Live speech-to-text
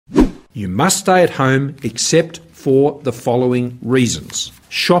You must stay at home except for the following reasons.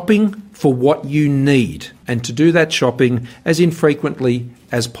 Shopping for what you need, and to do that shopping as infrequently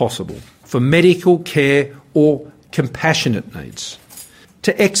as possible. For medical care or compassionate needs.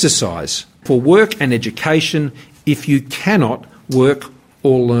 To exercise. For work and education if you cannot work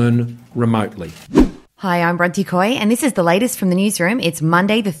or learn remotely. Hi, I'm Bronte Coy, and this is the latest from the newsroom. It's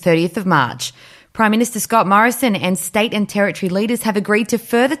Monday, the 30th of March. Prime Minister Scott Morrison and state and territory leaders have agreed to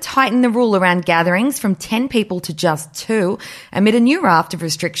further tighten the rule around gatherings from 10 people to just 2 amid a new raft of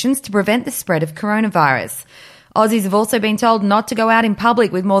restrictions to prevent the spread of coronavirus. Aussies have also been told not to go out in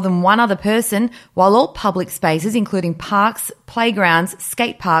public with more than one other person, while all public spaces, including parks, playgrounds,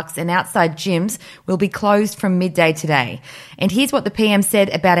 skate parks and outside gyms, will be closed from midday today. And here's what the PM said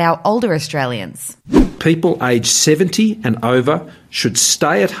about our older Australians. People aged 70 and over should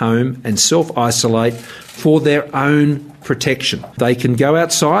stay at home and self-isolate for their own protection. They can go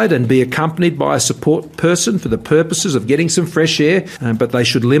outside and be accompanied by a support person for the purposes of getting some fresh air, but they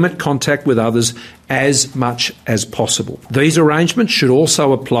should limit contact with others as much as possible. These arrangements should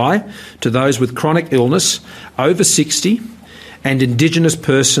also apply to those with chronic illness over 60 and Indigenous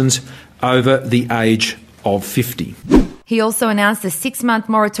persons over the age of 50. He also announced a 6-month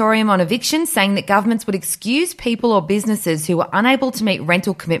moratorium on evictions, saying that governments would excuse people or businesses who were unable to meet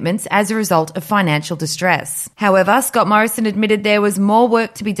rental commitments as a result of financial distress. However, Scott Morrison admitted there was more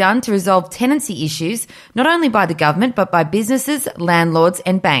work to be done to resolve tenancy issues, not only by the government but by businesses, landlords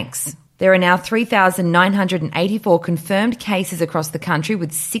and banks. There are now 3,984 confirmed cases across the country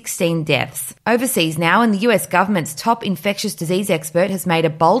with 16 deaths. Overseas now, and the US government's top infectious disease expert has made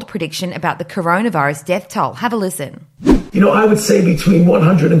a bold prediction about the coronavirus death toll. Have a listen. I would say between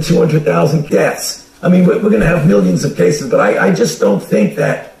 100 and 200,000 deaths. I mean, we're going to have millions of cases, but I just don't think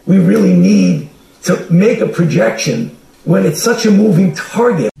that we really need to make a projection when it's such a moving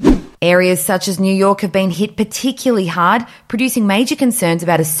target. Areas such as New York have been hit particularly hard, producing major concerns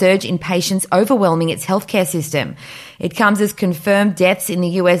about a surge in patients overwhelming its healthcare system. It comes as confirmed deaths in the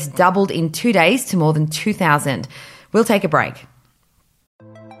US doubled in 2 days to more than 2,000. We'll take a break.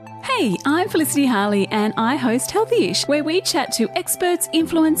 Hey, I'm Felicity Harley and I host Healthyish, where we chat to experts,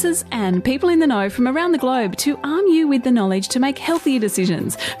 influencers and people in the know from around the globe to arm you with the knowledge to make healthier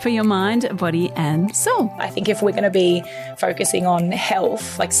decisions for your mind, body and soul. I think if we're going to be focusing on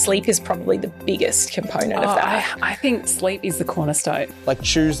health, sleep is probably the biggest component of that. I think sleep is the cornerstone.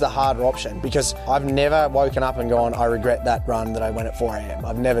 Choose the harder option, because I've never woken up and gone, I regret that run that I went at 4 a.m.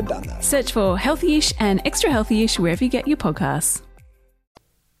 I've never done that. Search for Healthyish and Extra Healthyish wherever you get your podcasts.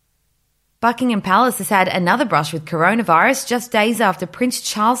 Buckingham Palace has had another brush with coronavirus just days after Prince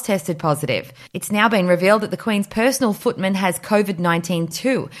Charles tested positive. It's now been revealed that the Queen's personal footman has COVID-19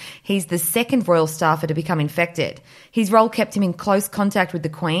 too. He's the second royal staffer to become infected. His role kept him in close contact with the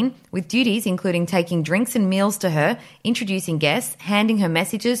Queen, with duties including taking drinks and meals to her, introducing guests, handing her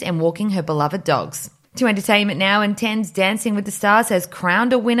messages and walking her beloved dogs. To entertainment now, and 10's Dancing with the Stars has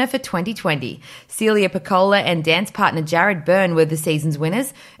crowned a winner for 2020. Celia Piccola and dance partner Jared Byrne were the season's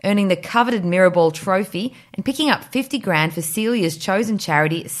winners, earning the coveted Mirrorball trophy and picking up $50,000 for Celia's chosen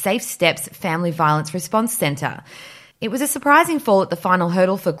charity, Safe Steps Family Violence Response Centre. It was a surprising fall at the final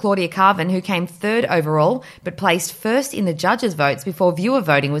hurdle for Claudia Carvin, who came third overall, but placed first in the judges' votes before viewer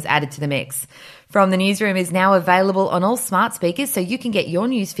voting was added to the mix. From the Newsroom is now available on all smart speakers, so you can get your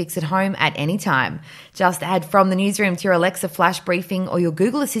news fix at home at any time. Just add From the Newsroom to your Alexa flash briefing or your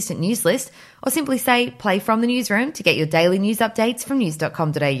Google Assistant news list, or simply say play From the Newsroom to get your daily news updates from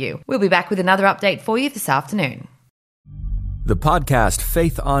news.com.au. We'll be back with another update for you this afternoon. The podcast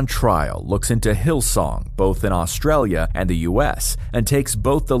Faith on Trial looks into Hillsong, both in Australia and the US, and takes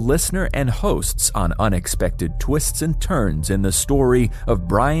both the listener and hosts on unexpected twists and turns in the story of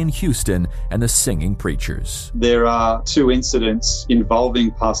Brian Houston and the Singing Preachers. There are 2 incidents involving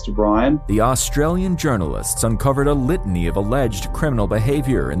Pastor Brian. The Australian journalists uncovered a litany of alleged criminal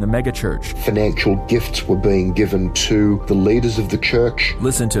behavior in the megachurch. Financial gifts were being given to the leaders of the church.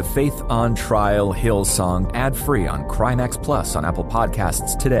 Listen to Faith on Trial Hillsong ad-free on Crimex Plus on Apple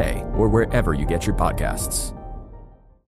Podcasts today or wherever you get your podcasts.